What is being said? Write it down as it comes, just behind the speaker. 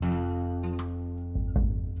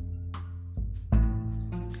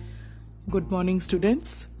Good morning,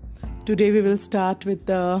 students. Today we will start with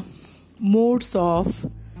the modes of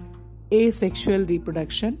asexual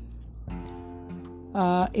reproduction,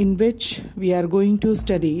 in which we are going to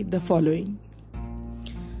study the following.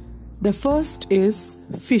 The first is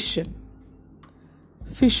fission.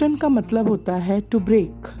 Fission का मतलब होता है to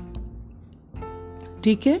break.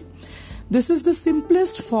 ठीक है? This is the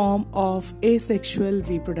simplest form of asexual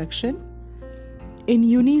reproduction in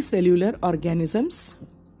unicellular organisms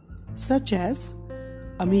such as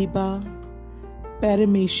amoeba,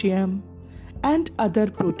 paramecium, and other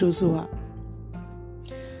protozoa.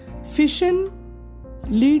 Fission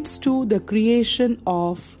leads to the creation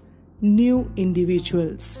of new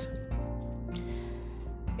individuals.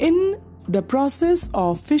 In the process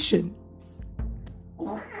of fission,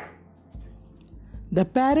 the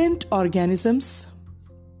parent organisms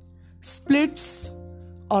splits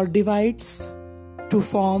or divides to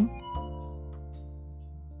form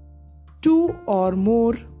two or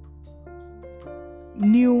more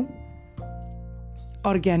new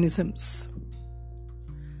organisms.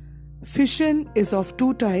 Fission is of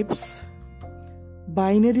two types: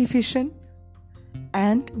 binary fission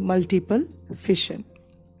and multiple fission.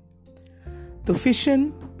 तो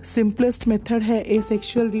fission simplest method है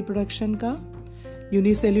asexual reproduction का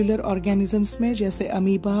unicellular organisms में, जैसे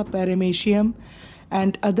amoeba, paramecium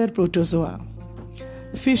and other protozoa.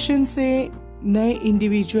 Fission से नए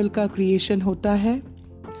individual का creation होता है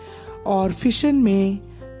और फिशन में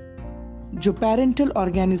जो पेरेंटल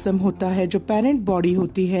ऑर्गेनिज्म होता है, जो पेरेंट बॉडी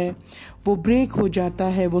होती है, वो ब्रेक हो जाता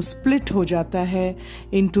है, वो स्प्लिट हो जाता है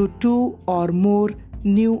इनटू टू और मोर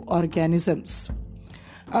न्यू ऑर्गेनिजम्स.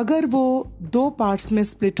 अगर वो दो पार्ट्स में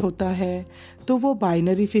स्प्लिट होता है तो वो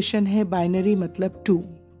बाइनरी फिशन है. बाइनरी मतलब टू.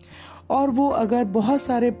 और वो अगर बहुत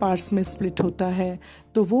सारे पार्ट्स में स्प्लिट होता है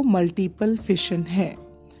तो वो मल्टीपल फिशन है.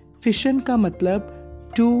 फिशन का मतलब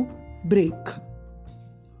टू ब्रेक.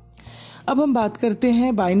 अब हम बात करते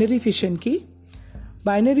हैं बाइनरी फिशन की.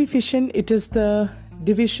 Binary fission it is the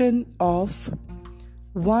division of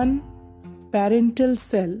one parental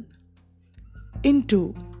cell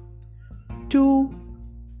into to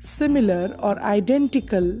similar और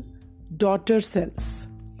आइडेंटिकल डॉटर सेल्स.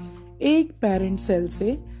 एक पेरेंट सेल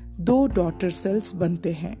से दो डॉटर सेल्स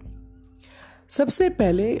बनते हैं. सबसे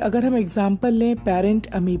पहले अगर हम एग्जाम्पल लें पेरेंट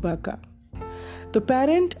अमीबा का, तो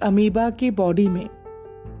पेरेंट अमीबा की बॉडी में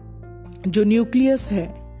जो न्यूक्लियस है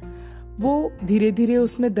वो धीरे धीरे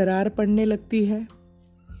उसमें दरार पड़ने लगती है.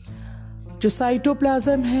 जो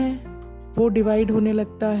साइटोप्लाज्म है वो डिवाइड होने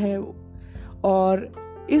लगता है और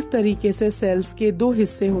इस तरीके से सेल्स के दो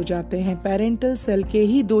हिस्से हो जाते हैं. पेरेंटल सेल के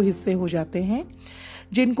ही दो हिस्से हो जाते हैं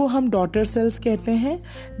जिनको हम डॉटर सेल्स कहते हैं,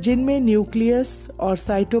 जिनमें न्यूक्लियस और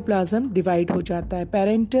साइटोप्लाज्म डिवाइड हो जाता है.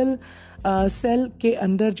 पेरेंटल सेल के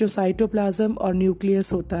अंदर जो साइटोप्लाज्म और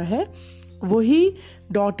न्यूक्लियस होता है वही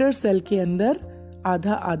डॉटर सेल के अंदर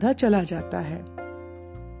आधा आधा चला जाता है.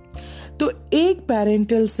 तो एक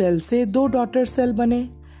पेरेंटल सेल से दो डॉटर सेल बने.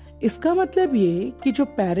 इसका मतलब ये कि जो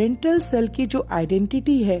पेरेंटल सेल की जो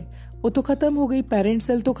आइडेंटिटी है वो तो खत्म हो गई. पेरेंट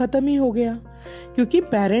सेल तो खत्म ही हो गया क्योंकि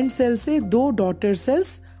पेरेंट सेल से दो डॉटर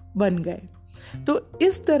सेल्स बन गए. तो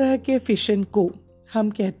इस तरह के फिशन को हम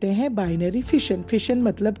कहते हैं बाइनरी फिशन. फिशन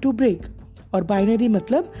मतलब टू ब्रेक और बाइनरी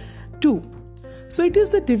मतलब two. So it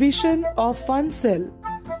is the division of one cell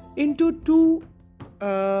into to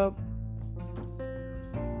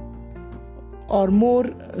और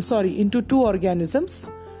मोर into two organisms,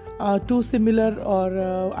 two similar or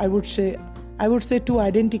I would say two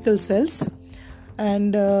identical cells.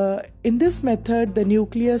 And in this method, the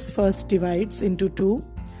nucleus first divides into two,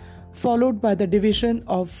 followed by the division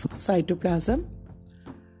of cytoplasm,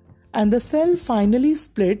 and the cell finally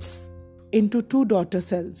splits into two daughter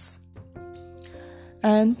cells.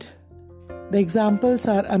 And the examples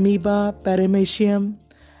are amoeba, paramecium.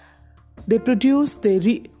 They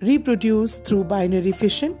reproduce through binary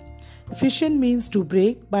fission. Fission means to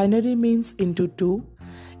break, binary means into two,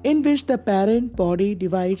 in which the parent body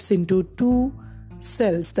divides into two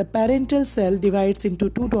cells. The parental cell divides into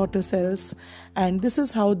two daughter cells, and this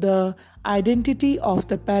is how the identity of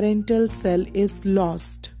the parental cell is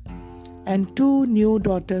lost and two new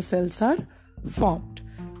daughter cells are formed.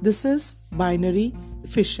 This is binary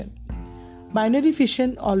fission. Binary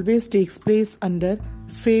fission always takes place under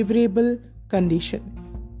favorable condition.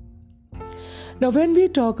 Now, when we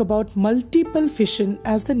talk about multiple fission,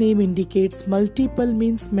 as the name indicates, multiple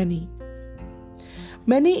means many.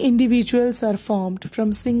 Many individuals are formed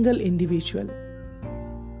from single individual.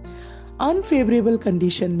 Unfavorable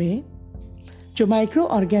condition में जो micro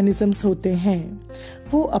organisms होते हैं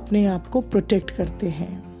वो अपने आप को protect करते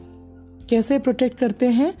हैं. कैसे प्रोटेक्ट करते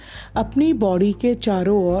हैं? अपनी बॉडी के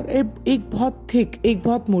चारों ओर एक बहुत थिक, एक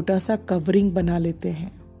बहुत मोटा सा कवरिंग बना लेते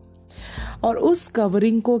हैं और उस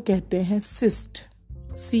कवरिंग को कहते हैं सिस्ट,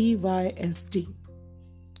 CYST।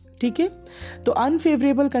 ठीक है, तो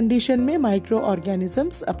अनफेवरेबल कंडीशन में माइक्रो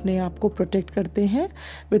ऑर्गेनिजम्स अपने आप को प्रोटेक्ट करते हैं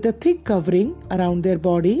with a thick covering around their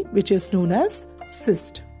body which is known as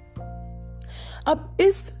cyst. अब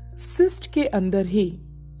इस सिस्ट के अंदर ही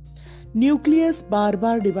न्यूक्लियस बार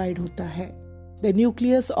बार डिवाइड होता है। The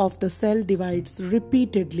nucleus of the cell divides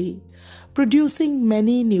repeatedly, producing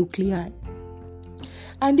many nuclei,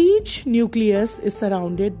 and each nucleus is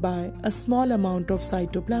surrounded by a small amount of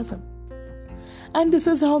cytoplasm. And this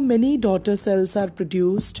is how many daughter cells are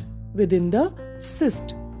produced within the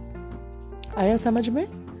cyst. आया समझ में?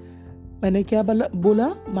 मैंने क्या बोला?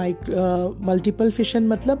 Multiple fission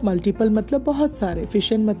मतलब, multiple मतलब बहुत सारे,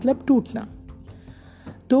 फिशन मतलब टूटना।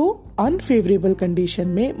 तो अनफेवरेबल कंडीशन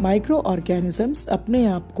में माइक्रो ऑर्गेनिजम्स अपने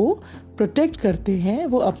आप को प्रोटेक्ट करते हैं।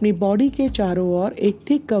 वो अपनी बॉडी के चारों ओर एक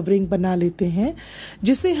थिक कवरिंग बना लेते हैं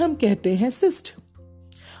जिसे हम कहते हैं सिस्ट।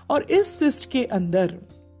 और इस सिस्ट के अंदर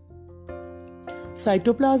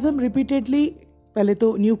साइटोप्लाज्म रिपीटेडली, पहले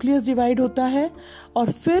तो न्यूक्लियस डिवाइड होता है और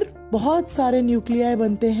फिर बहुत सारे न्यूक्लियाई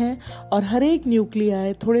बनते हैं और हर एक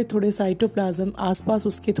न्यूक्लियाई थोड़े थोड़े साइटोप्लाज्म, आसपास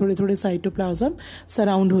उसके थोड़े थोड़े साइटोप्लाज्म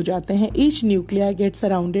सराउंड हो जाते हैं। Each nuclei get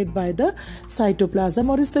surrounded by the cytoplasm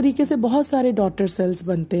और इस तरीके से बहुत सारे डॉटर सेल्स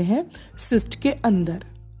बनते हैं सिस्ट के अंदर।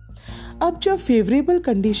 अब जब फेवरेबल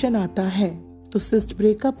कंडीशन आता है तो सिस्ट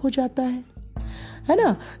ब्रेकअप हो जाता है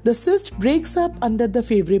ना? The cyst breaks up under the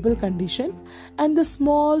favourable condition and the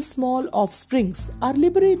small offsprings are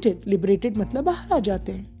liberated मतलब बाहर आ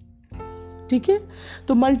जाते हैं। ठीक है,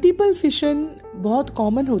 तो मल्टीपल फिशन बहुत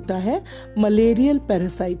कॉमन होता है मलेरियल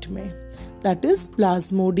पैरासाइट में, दैट इज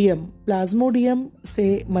प्लाज्मोडियम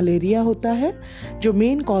से मलेरिया होता है। जो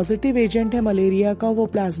मेन कॉजेटिव एजेंट है मलेरिया का वो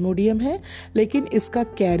प्लाज्मोडियम है, लेकिन इसका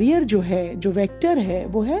कैरियर जो है, जो वेक्टर है,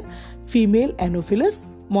 वो है फीमेल एनोफिलस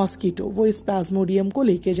मॉस्किटो। वो इस प्लाज्मोडियम को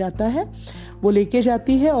लेके जाता है, वो लेके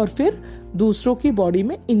जाती है और फिर दूसरों की बॉडी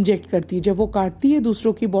में इंजेक्ट करती है। जब वो काटती है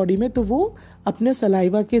दूसरों की बॉडी में तो वो अपने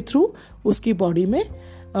सलाइवा के थ्रू उसकी बॉडी में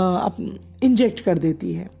इंजेक्ट कर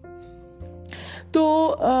देती है। तो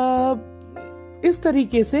इस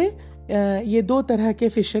तरीके से ये दो तरह के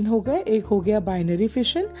फिशन हो गए। एक हो गया बाइनरी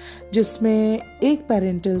फिशन जिसमें एक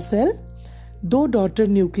पेरेंटल सेल दो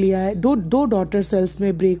डॉटर सेल्स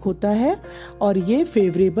में ब्रेक होता है और ये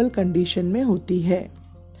फेवरेबल कंडीशन में होती है।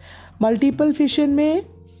 मल्टीपल फिशन में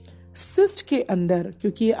सिस्ट के अंदर,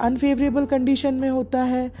 क्योंकि ये अनफेवरेबल कंडीशन में होता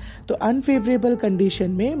है, तो अनफेवरेबल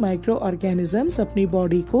कंडीशन में माइक्रो ऑर्गेनिजम्स अपनी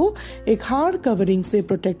बॉडी को एक हार्ड कवरिंग से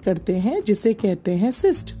प्रोटेक्ट करते हैं जिसे कहते हैं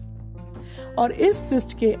सिस्ट। और इस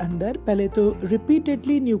सिस्ट के अंदर पहले तो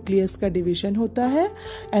रिपीटेडली न्यूक्लियस का डिवीजन होता है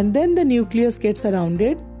and then the nucleus gets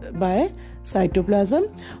surrounded by cytoplasm.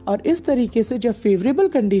 और इस तरीके से जब फेवरेबल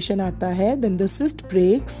कंडीशन आता है then the cyst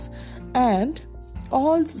breaks and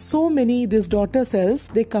all so many these daughter cells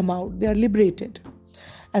they come out, they are liberated,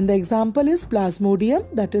 and the example is plasmodium,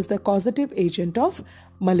 that is the causative agent of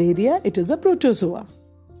malaria, it is a protozoa.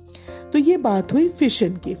 तो ये बात हुई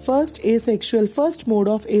fission की। First mode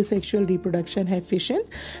of asexual reproduction है fission,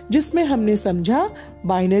 जिसमें हमने समझा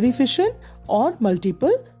binary fission और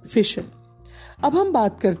मल्टीपल फिशन। अब हम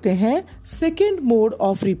बात करते हैं second mode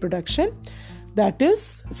of reproduction, that is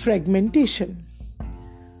fragmentation.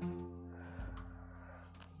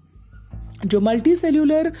 जो मल्टी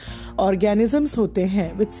सेल्यूलर ऑर्गेनिजम्स होते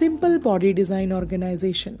हैं with simple body design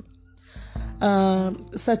organisation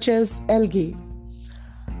such as algae.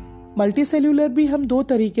 Multi cellular भी हम दो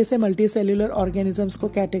तरीके से मल्टी सेल्यूलर ऑर्गेनिजम्स को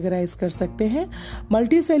कैटेगराइज कर सकते हैं,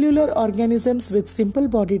 multi cellular organisms with simple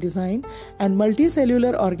body design and multi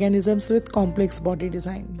cellular organisms with complex body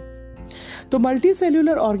design. तो मल्टी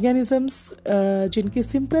सेल्यूलर ऑर्गेनिजम्स जिनकी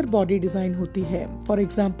सिंपलर बॉडी डिजाइन होती है, for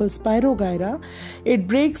example spirogyra, it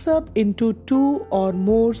breaks up into 2 or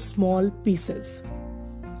more small pieces,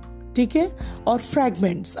 ठीक है, और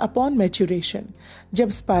fragments upon maturation. जब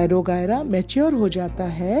spirogyra mature हो जाता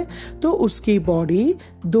है तो उसकी बॉडी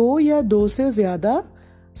 2 या 2 से ज्यादा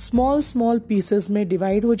स्मॉल पीसेस में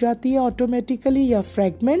डिवाइड हो जाती है ऑटोमेटिकली, या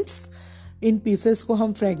फ्रैगमेंट्स, इन पीसेस को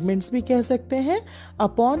हम फ्रैगमेंट्स भी कह सकते हैं,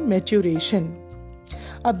 अपॉन मैच्योरेशन।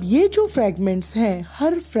 अब ये जो फ्रैगमेंट्स हैं,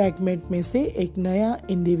 हर फ्रैगमेंट में से एक नया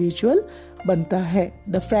इंडिविजुअल बनता है।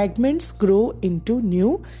 The fragments grow into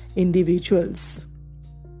new individuals.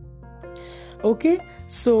 Okay,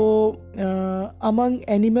 so among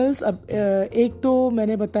animals, अब एक तो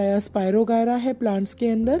मैंने बताया स्पायरोगायरा है प्लांट्स के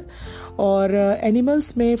अंदर, और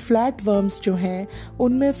एनिमल्स में फ्लैट वर्म्स जो हैं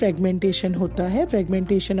उनमें फ्रेगमेंटेशन होता है,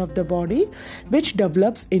 fragmentation of the body which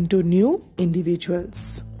develops into new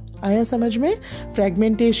individuals. आया समझ में?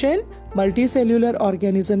 फ्रेगमेंटेशन मल्टी सेल्यूलर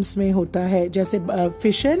ऑर्गेनिजम्स में होता है, जैसे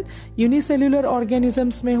फिशन यूनिसेल्यूलर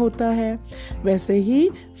ऑर्गेनिजम्स में होता है, वैसे ही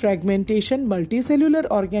फ्रेगमेंटेशन मल्टी सेल्यूलर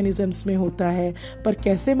ऑर्गेनिजम्स में होता है। पर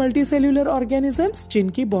कैसे मल्टी सेल्यूलर ऑर्गेनिजम्स?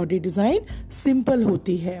 जिनकी बॉडी डिजाइन सिंपल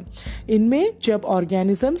होती है। इनमें जब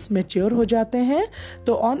ऑर्गेनिजम्स मैच्योर हो जाते हैं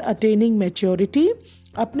तो ऑन अटेनिंग मैच्योरिटी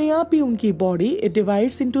अपने आप ही उनकी body it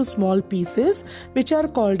divides into small pieces which are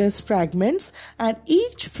called as fragments and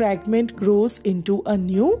each fragment grows into a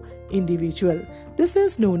new individual. This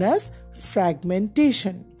is known as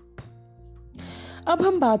fragmentation. अब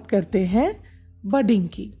हम बात करते हैं बडिंग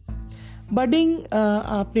की। बडिंग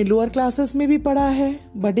आपने लोअर क्लासेस में भी पढ़ा है।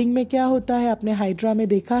 बडिंग में क्या होता है? आपने हाइड्रा में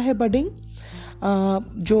देखा है बडिंग।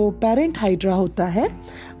 जो पेरेंट हाइड्रा होता है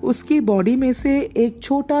उसकी बॉडी में से एक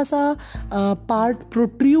छोटा सा पार्ट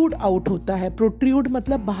प्रोट्रूड आउट होता है। प्रोट्रूड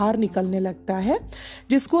मतलब बाहर निकलने लगता है,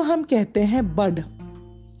 जिसको हम कहते हैं बड।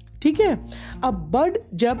 ठीक है, अब बड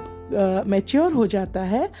जब मैच्योर हो जाता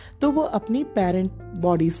है तो वो अपनी पेरेंट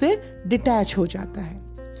बॉडी से डिटैच हो जाता है।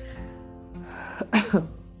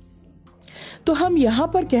 तो हम यहाँ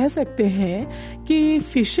पर कह सकते हैं कि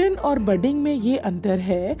फिशन और बडिंग में ये अंतर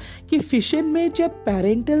है कि फिशन में जब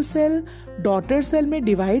पेरेंटल सेल डॉटर सेल में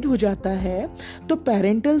डिवाइड हो जाता है तो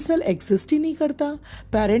पेरेंटल सेल एग्जिस्ट ही नहीं करता,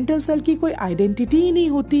 पेरेंटल सेल की कोई आइडेंटिटी ही नहीं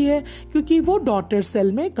होती है, क्योंकि वो डॉटर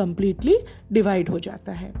सेल में कंप्लीटली डिवाइड हो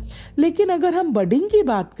जाता है। लेकिन अगर हम बडिंग की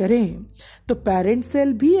बात करें तो पेरेंट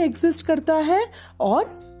सेल भी एग्जिस्ट करता है और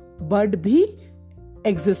बड भी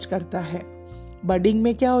एग्जिस्ट करता है। बडिंग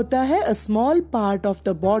में क्या होता है? A small part of the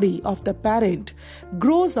body of the parent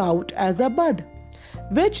grows out as a bud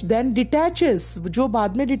which then detaches, जो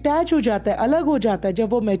बाद में डिटैच हो जाता है, अलग हो जाता है। जब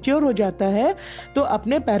वो मैच्योर हो जाता है तो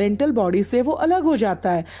अपने पेरेंटल बॉडी से वो अलग हो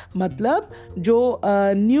जाता है। मतलब जो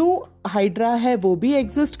न्यू हाइड्रा है वो भी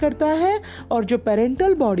एग्जिस्ट करता है और जो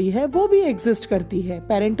पेरेंटल बॉडी है वो भी एग्जिस्ट करती है।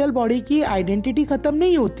 पेरेंटल बॉडी की आइडेंटिटी खत्म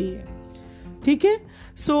नहीं होती है। ठीक है,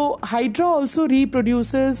 so hydra also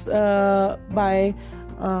reproduces by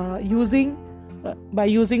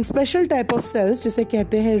using special type of cells जिसे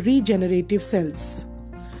कहते हैं regenerative cells।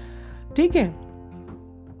 ठीक है,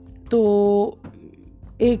 तो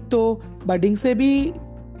एक तो बडिंग से भी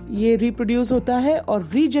ये रिप्रोड्यूस होता है और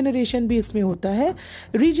रीजेनरेशन भी इसमें होता है।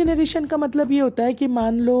 रीजेनरेशन का मतलब ये होता है कि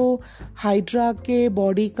मान लो हाइड्रा के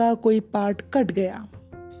बॉडी का कोई पार्ट कट गया,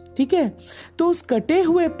 ठीक है, तो उस कटे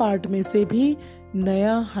हुए पार्ट में से भी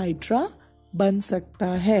नया हाइड्रा बन सकता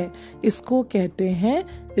है। इसको कहते हैं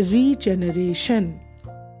रीजेनरेशन।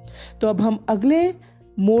 तो अब हम अगले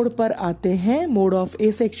मोड पर आते हैं, mode of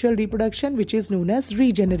asexual reproduction which is known as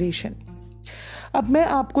regeneration. अब मैं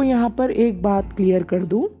आपको यहां पर एक बात क्लियर कर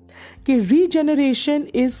दूं कि regeneration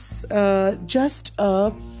is just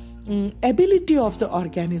ability of the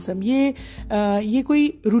organism. ये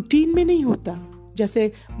कोई रूटीन में नहीं होता।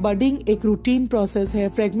 जैसे बडिंग एक रूटीन प्रोसेस है,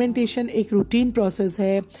 फ्रेगमेंटेशन एक रूटीन प्रोसेस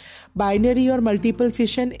है, बाइनरी और मल्टीपल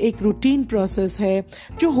फिशन एक रूटीन प्रोसेस है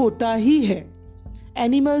जो होता ही है।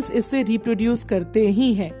 एनिमल्स इससे रिप्रोड्यूस करते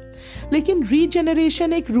ही हैं। लेकिन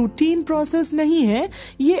रीजेनरेशन एक रूटीन प्रोसेस नहीं है,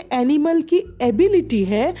 ये एनिमल की एबिलिटी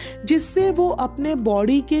है जिससे वो अपने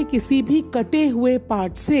बॉडी के किसी भी कटे हुए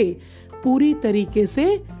पार्ट से पूरी तरीके से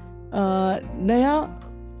नया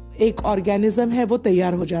एक ऑर्गेनिज्म है वो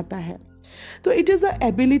तैयार हो जाता है। तो it is the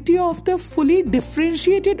ability of the fully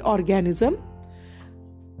differentiated organism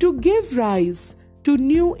to give rise to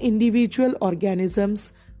new individual organisms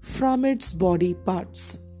from its body parts।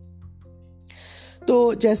 तो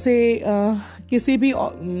जैसे किसी भी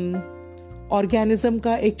ऑर्गेनिज्म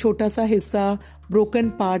का एक छोटा सा हिस्सा, ब्रोकन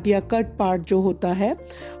पार्ट या कट पार्ट जो होता है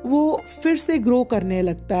वो फिर से ग्रो करने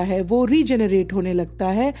लगता है, वो रीजेनरेट होने लगता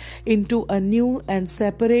है into a new and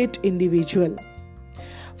separate individual.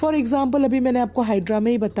 For example अभी मैंने आपको हाइड्रा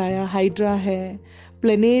में ही बताया, हाइड्रा है,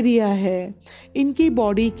 प्लेनेरिया है, इनकी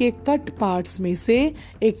बॉडी के कट पार्ट्स में से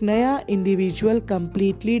एक नया इंडिविजुअल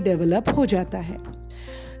कंप्लीटली डेवलप हो जाता है।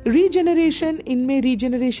 रीजेनरेशन, इनमें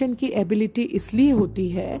रीजेनरेशन की एबिलिटी इसलिए होती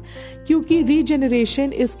है क्योंकि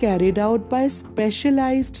regeneration is carried out by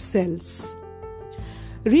specialised cells.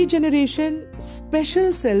 Regeneration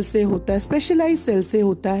special cell से होता है, स्पेशलाइज सेल से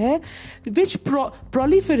होता है विच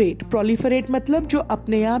प्रोलिफरेट मतलब जो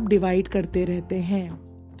अपने आप डिवाइड करते रहते हैं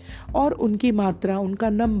और उनकी मात्रा, उनका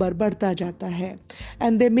नंबर बढ़ता जाता है।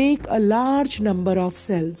 And they make a large number of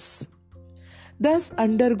cells, thus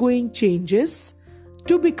undergoing changes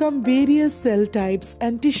to become various cell types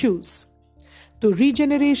and tissues. तो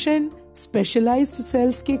रीजेनरेशन स्पेशलाइज्ड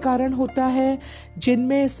सेल्स के कारण होता है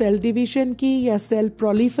जिनमें सेल डिवीजन की या सेल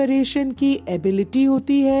प्रोलिफरेशन की एबिलिटी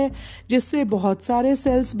होती है, जिससे बहुत सारे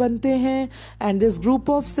सेल्स बनते हैं and this group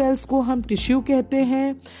of sales को हम टिश्यू कहते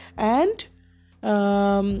हैं. And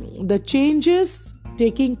the changes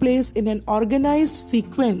taking place in an organized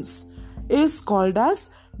sequence is called as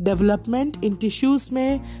development. in tissues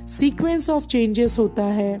में sequence of changes होता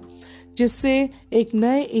है जिससे एक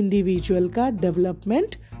नए इंडिविजुअल का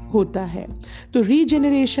डेवलपमेंट होता है. तो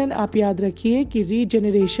रीजेनरेशन, आप याद रखिए कि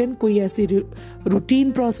रीजेनरेशन कोई ऐसी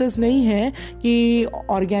रूटीन प्रोसेस नहीं है कि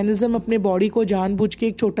ऑर्गेनिज्म अपने बॉडी को जानबूझ के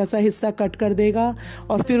एक छोटा सा हिस्सा कट कर देगा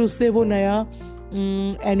और फिर उससे वो नया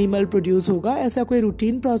एनिमल प्रोड्यूस होगा. ऐसा कोई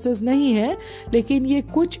रूटीन प्रोसेस नहीं है, लेकिन ये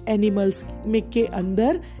कुछ एनिमल्स में के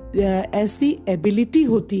अंदर ऐसी एबिलिटी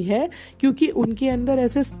होती है क्योंकि उनके अंदर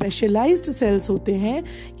ऐसे स्पेशलाइज्ड सेल्स होते हैं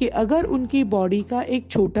कि अगर उनकी बॉडी का एक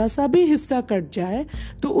छोटा सा भी हिस्सा कट जाए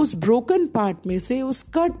तो उस ब्रोकन पार्ट में से, उस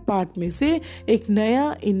कट पार्ट में से एक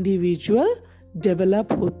नया इंडिविजुअल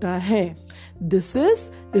डेवलप होता है. This is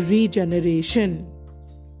regeneration.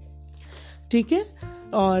 ठीक है.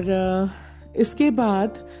 और इसके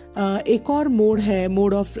बाद एक और मोड है,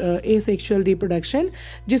 मोड ऑफ एसेक्सुअल रिप्रोडक्शन,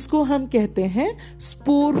 जिसको हम कहते हैं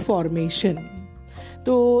स्पोर फॉर्मेशन.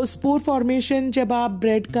 तो स्पोर फॉर्मेशन, जब आप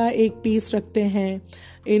ब्रेड का एक पीस रखते हैं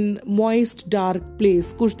इन मॉइस्ट डार्क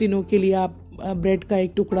प्लेस, कुछ दिनों के लिए आप ब्रेड का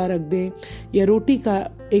एक टुकड़ा रख दें या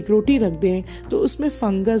रोटी रख दें, तो उसमें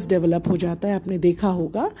फंगस डेवलप हो जाता है, आपने देखा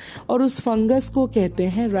होगा, और उस फंगस को कहते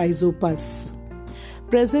हैं राइजोपस.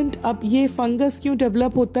 प्रेजेंट अब ये फंगस क्यों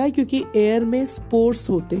डेवलप होता है? क्योंकि एयर में स्पोर्स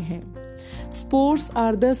होते हैं. Spores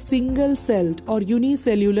are the single celled और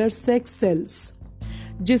यूनिसेल्यूलर सेक्स सेल्स,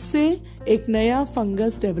 जिससे एक नया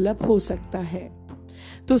फंगस डेवलप हो सकता है.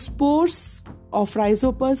 तो spores of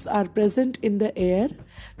rhizopus are present in the air,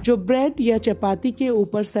 जो ब्रेड या चपाती के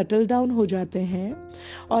ऊपर सेटल डाउन हो जाते हैं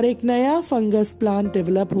और एक नया फंगस प्लांट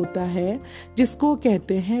डेवलप होता है जिसको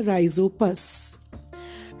कहते हैं rhizopus.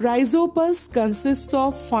 Rhizopus consists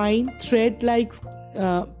of fine thread-like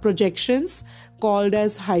projections called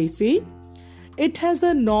as hyphae. It has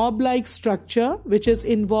a knob-like structure which is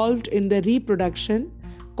involved in the reproduction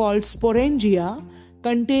called sporangia,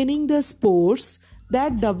 containing the spores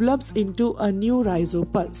that develops into a new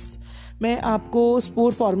rhizopus. मैं आपको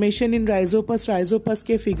spore formation इन Rhizopus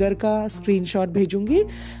के figure का screenshot भेजूंगी.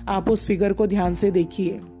 आप उस figure को ध्यान से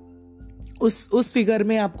देखिए. उस फिगर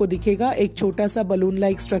में आपको दिखेगा एक छोटा सा बलून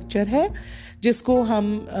लाइक स्ट्रक्चर है जिसको हम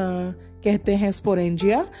कहते हैं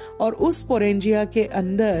स्पोरेंजिया, और उस स्पोरेंजिया के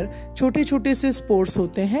अंदर छोटे छोटे से स्पोर्स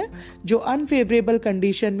होते हैं जो अनफेवरेबल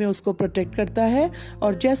कंडीशन में उसको प्रोटेक्ट करता है,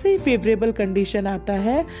 और जैसे ही फेवरेबल कंडीशन आता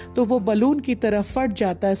है तो वो बलून की तरफ फट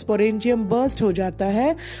जाता है, स्पोरेंजियम बर्स्ट हो जाता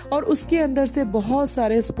है और उसके अंदर से बहुत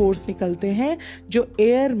सारे स्पोर्स निकलते हैं जो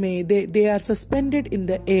एयर में they are suspended in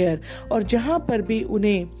the air, और जहां पर भी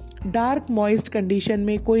उन्हें डार्क मॉइस्ट कंडीशन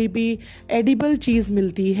में कोई भी एडिबल चीज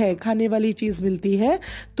मिलती है, खाने वाली चीज मिलती है,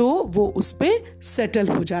 तो वो उस पे सेटल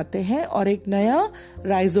हो जाते हैं और एक नया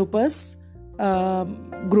राइजोपस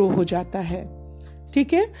ग्रो हो जाता है.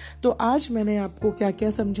 ठीक है. तो आज मैंने आपको क्या क्या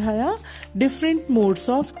समझाया? Different modes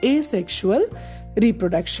of asexual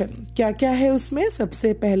reproduction. क्या क्या है उसमें?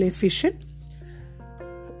 सबसे पहले फिशन.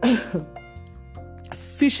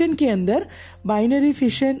 फिशन के अंदर बाइनरी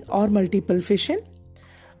फिशन और मल्टीपल फिशन.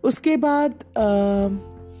 उसके बाद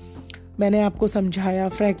मैंने आपको समझाया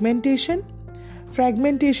फ्रैगमेंटेशन.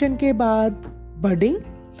 फ्रैगमेंटेशन के बाद बडिंग,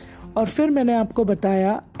 और फिर मैंने आपको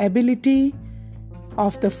बताया ability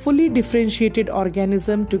of the fully differentiated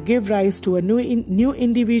organism to give rise to a new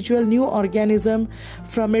individual, new organism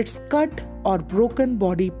from its cut or broken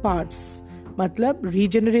body parts. मतलब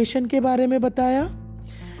रीजनरेशन के बारे में बताया.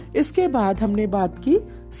 इसके बाद हमने बात की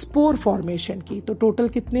स्पोर फॉर्मेशन की. तो टोटल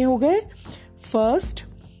कितने हो गए? First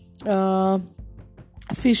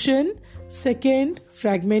fission, second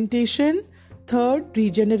fragmentation, third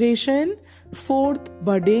regeneration, fourth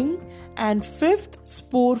budding, and fifth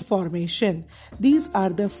spore formation. These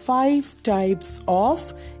are the 5 types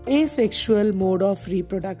of asexual mode of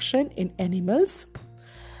reproduction in animals.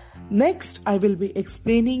 Next, I will be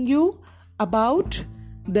explaining you about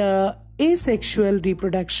the asexual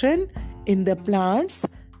reproduction in the plants,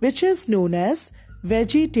 which is known as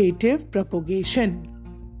vegetative propagation.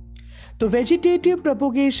 तो vegetative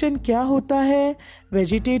propagation क्या होता है?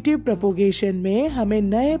 Vegetative propagation में हमें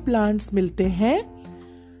नए plants मिलते हैं.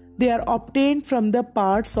 They are obtained from the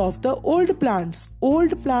parts of the old plants.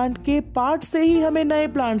 Old plant के पार्ट से ही हमें नए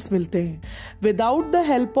प्लांट्स मिलते हैं without the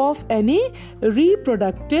help of any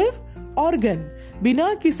reproductive organ.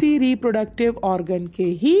 बिना किसी रिप्रोडक्टिव ऑर्गन के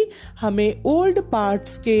ही हमें ओल्ड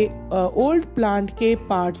प्लांट के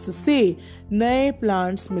पार्ट्स से नए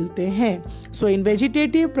प्लांट्स मिलते हैं. सो इन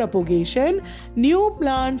vegetative propagation new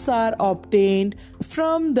plants are obtained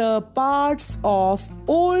from the parts of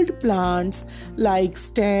old plants like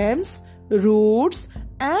stems, roots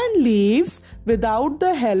and leaves without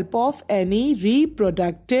the help of any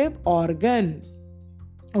reproductive organ.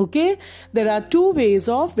 Okay, there are two ways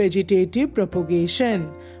of vegetative propagation.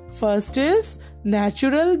 First is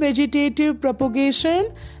natural vegetative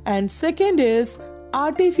propagation and second is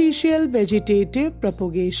artificial vegetative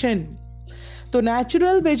propagation. तो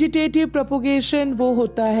natural vegetative propagation वो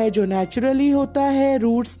होता है जो naturally होता है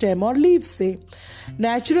root, stem और leaves से.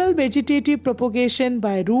 Natural vegetative propagation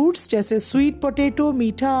by roots जैसे स्वीट पोटैटो,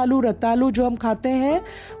 मीठा आलू, रतालू जो हम खाते हैं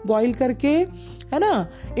बॉईल करके, है ना.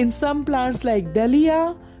 इन सम प्लांट्स लाइक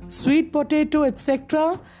डलिया, sweet potato etcetera,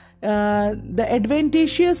 the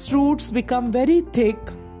adventitious roots become very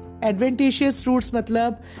thick. Adventitious roots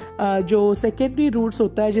मतलब जो सेकेंडरी रूट्स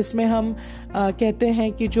होता है जिसमें हम कहते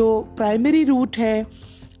हैं कि जो प्राइमरी रूट है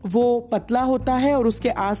वो पतला होता है और उसके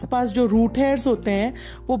आसपास जो रूट हेयर्स होते हैं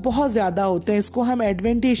वो बहुत ज़्यादा होते हैं. इसको हम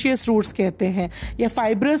एडवेंटिशियस रूट्स कहते हैं या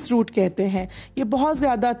फाइब्रस रूट कहते हैं. ये बहुत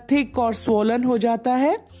ज़्यादा थिक और स्वोलन हो जाता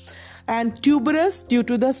है. And tuberous due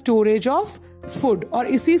to the storage of food. और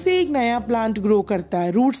इसी से एक नया प्लांट ग्रो करता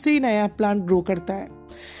है, रूट से ही नया प्लांट ग्रो करता है.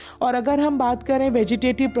 और अगर हम बात करें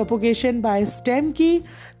वेजिटेटिव प्रोपोगेशन बाय स्टेम की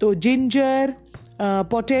तो जिंजर,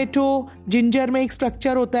 पोटैटो, जिंजर में एक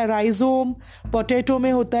स्ट्रक्चर होता है राइजोम, पोटैटो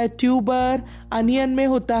में होता है ट्यूबर, अनियन में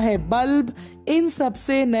होता है बल्ब. इन सब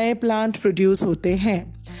से नए प्लांट प्रोड्यूस होते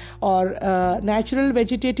हैं. और natural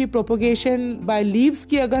vegetative propagation by leaves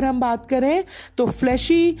की अगर हम बात करें तो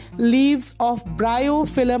flashy leaves of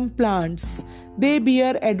bryophyllum plants they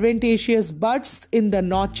beer adventitious buds in the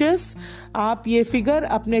notches. आप ये फिगर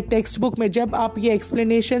अपने टेक्स्ट बुक में, जब आप ये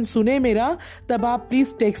एक्सप्लेनेशन सुने मेरा तब आप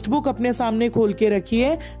प्लीज टेक्स्ट बुक अपने सामने खोल के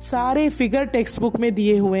रखिए. सारे फिगर टेक्स्ट बुक में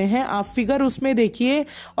दिए हुए हैं, आप फिगर उसमें देखिए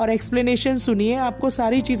और एक्सप्लेनेशन सुनिए, आपको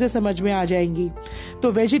सारी चीजें समझ में आ जाएंगी.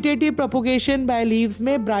 तो वेजिटेटिव प्रोपोगेशन बाय लीव्स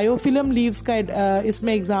में ब्रायोफिलम लीव्स का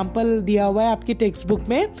इसमें एग्जाम्पल दिया हुआ है आपकी टेक्स्ट बुक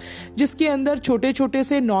में, जिसके अंदर छोटे छोटे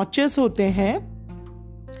से नॉचेस होते हैं.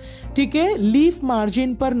 ठीक है, लीफ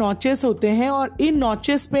मार्जिन पर नॉचेस होते हैं और इन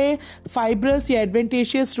नॉचेस पे फाइब्रस या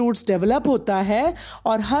एडवेंटेशियस रूट्स डेवलप होता है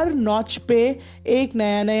और हर नॉच पे एक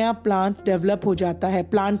नया नया प्लांट डेवलप हो जाता है.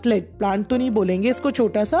 प्लांटलेट, प्लांट तो नहीं बोलेंगे इसको,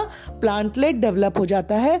 छोटा सा प्लांटलेट डेवलप हो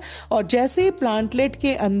जाता है. और जैसे प्लांटलेट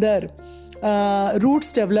के अंदर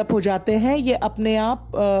रूट्स डेवलप हो जाते हैं, ये अपने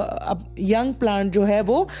आप यंग प्लांट जो है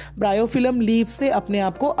वो ब्रायोफिलम लीफ से अपने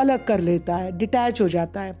आप को अलग कर लेता है, डिटैच हो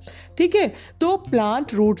जाता है. ठीक है, तो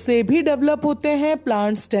प्लांट रूट से भी डेवलप होते हैं,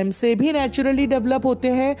 प्लांट स्टेम से भी नेचुरली डेवलप होते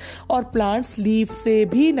हैं और प्लांट्स लीफ से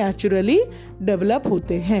भी नेचुरली डेवलप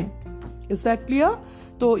होते हैं. Is that clear?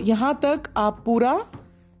 तो यहां तक आप पूरा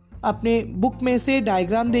अपने बुक में से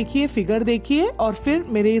डायग्राम देखिए, फिगर देखिए और फिर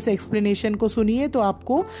मेरे इस एक्सप्लेनेशन को सुनिए. तो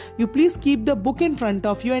आपको, you please keep the book in front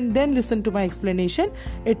of you and then listen to my explanation.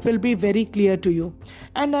 It will be very clear to you.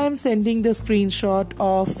 And I am sending the screenshot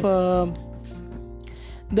of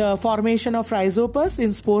the formation of rhizopus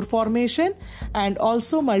in spore formation and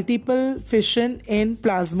also multiple fission in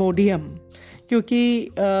plasmodium, क्योंकि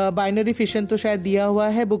binary fission तो शायद दिया हुआ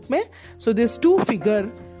है book में. So this 2 figure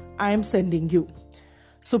I am sending you.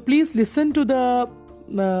 So please listen to the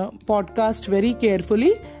podcast very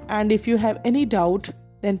carefully and if you have any doubt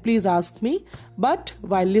then please ask me. But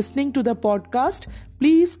while listening to the podcast,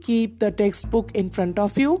 please keep the textbook in front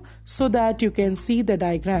of you so that you can see the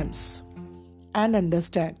diagrams and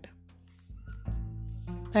understand.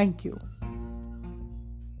 Thank you.